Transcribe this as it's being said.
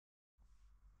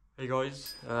Hey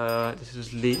guys, this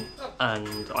is Lee,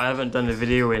 and I haven't done a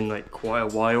video in like quite a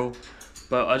while,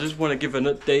 but I just want to give an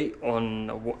update on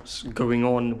what's going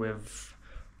on with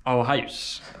our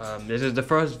house. This is the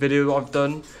first video I've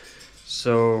done,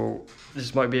 so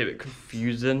this might be a bit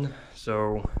confusing.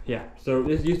 So yeah, so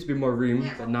this used to be my room,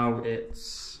 but now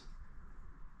it's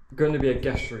going to be a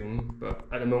guest room, but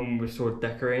at the moment we're sort of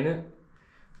decorating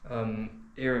it.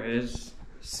 Here it is.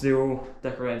 Still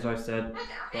decorated as I said,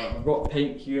 but I've got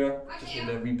paint here, just need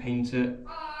to repaint it.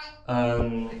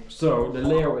 So the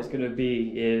layout is going to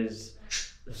be is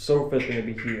the sofa is going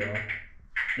to be here,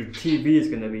 the TV is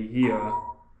going to be here,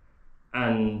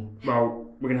 and well,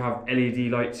 we're going to have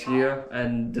LED lights here,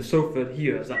 and the sofa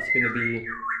here is actually going to be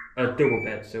a double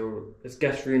bed, so it's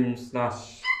guest room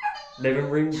slash living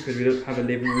room, because we don't have a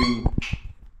living room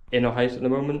in our house at the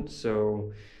moment.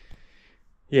 So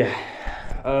yeah.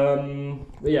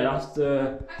 But yeah, that's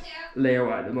the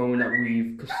layout at the moment that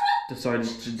we've decided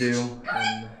to do.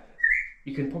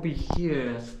 You can probably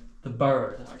hear the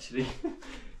bird actually.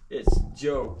 It's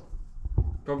Joe.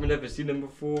 Probably never seen him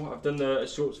before. I've done a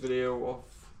shorts video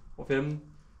of him.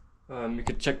 You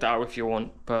could check that out if you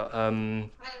want. But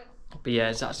yeah,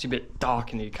 it's actually a bit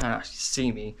dark and you can't actually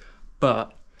see me.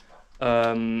 But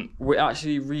we're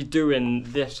actually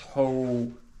redoing this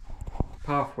whole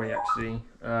pathway actually.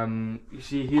 You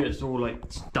see here it's all like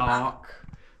dark.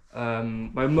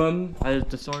 My mum has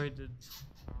decided to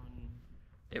turn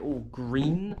it all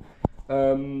green.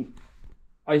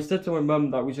 I said to my mum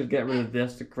that we should get rid of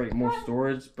this to create more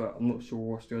storage, but I'm not sure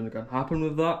what's going to happen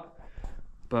with that.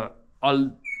 But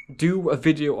I'll do a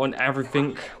video on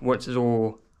everything once it's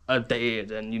all updated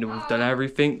and you know we've done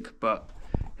everything. But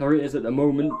here it is at the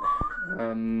moment.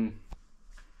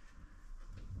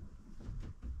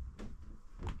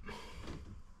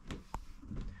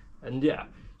 And yeah,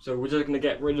 so we're just going to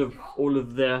get rid of all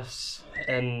of this,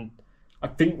 and I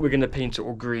think we're going to paint it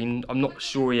all green. I'm not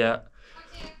sure yet,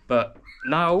 but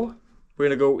now we're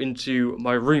going to go into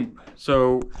my room.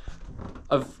 So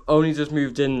I've only just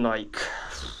moved in like,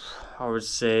 I would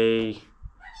say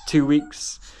 2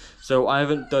 weeks. So I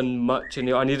haven't done much in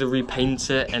here. I need to repaint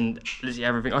it and literally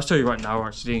everything. I'll show you right now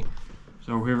actually.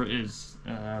 So here it is.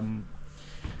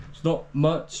 It's not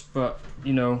much, but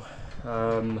you know,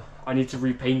 I need to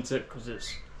repaint it because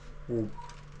it's all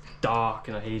dark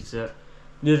and I hate it.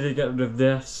 Need to get rid of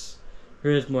this.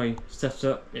 Here's my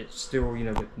setup. It's still, you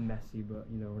know, a bit messy, but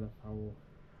you know, that's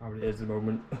how it is at the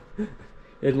moment.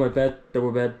 Here's my bed,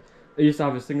 double bed. I used to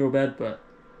have a single bed, but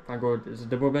thank God it's a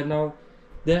double bed now.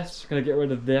 This, gonna get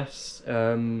rid of this.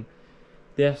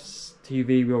 This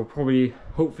TV will probably,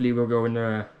 hopefully will go in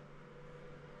there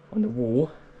on the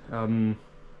wall.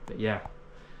 But yeah.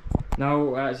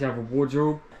 Now I actually have a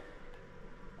wardrobe.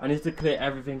 I need to clear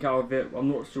everything out of it. I'm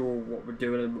not sure what we're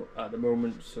doing at the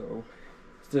moment, so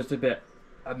it's just a bit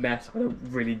a mess. I don't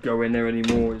really go in there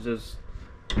anymore. It's just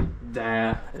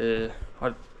there.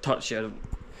 I touch it.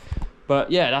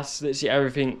 But yeah, that's literally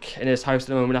everything in this house at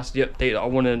the moment. That's the update that I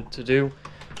wanted to do.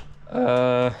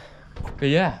 But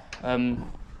yeah,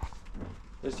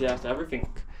 that's everything.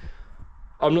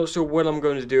 I'm not sure when I'm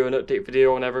going to do an update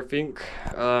video on everything.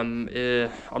 I'm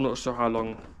not sure how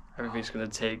long everything's going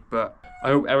to take, but I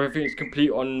hope everything's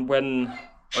complete on when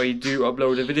I do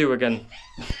upload a video again.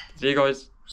 See you guys.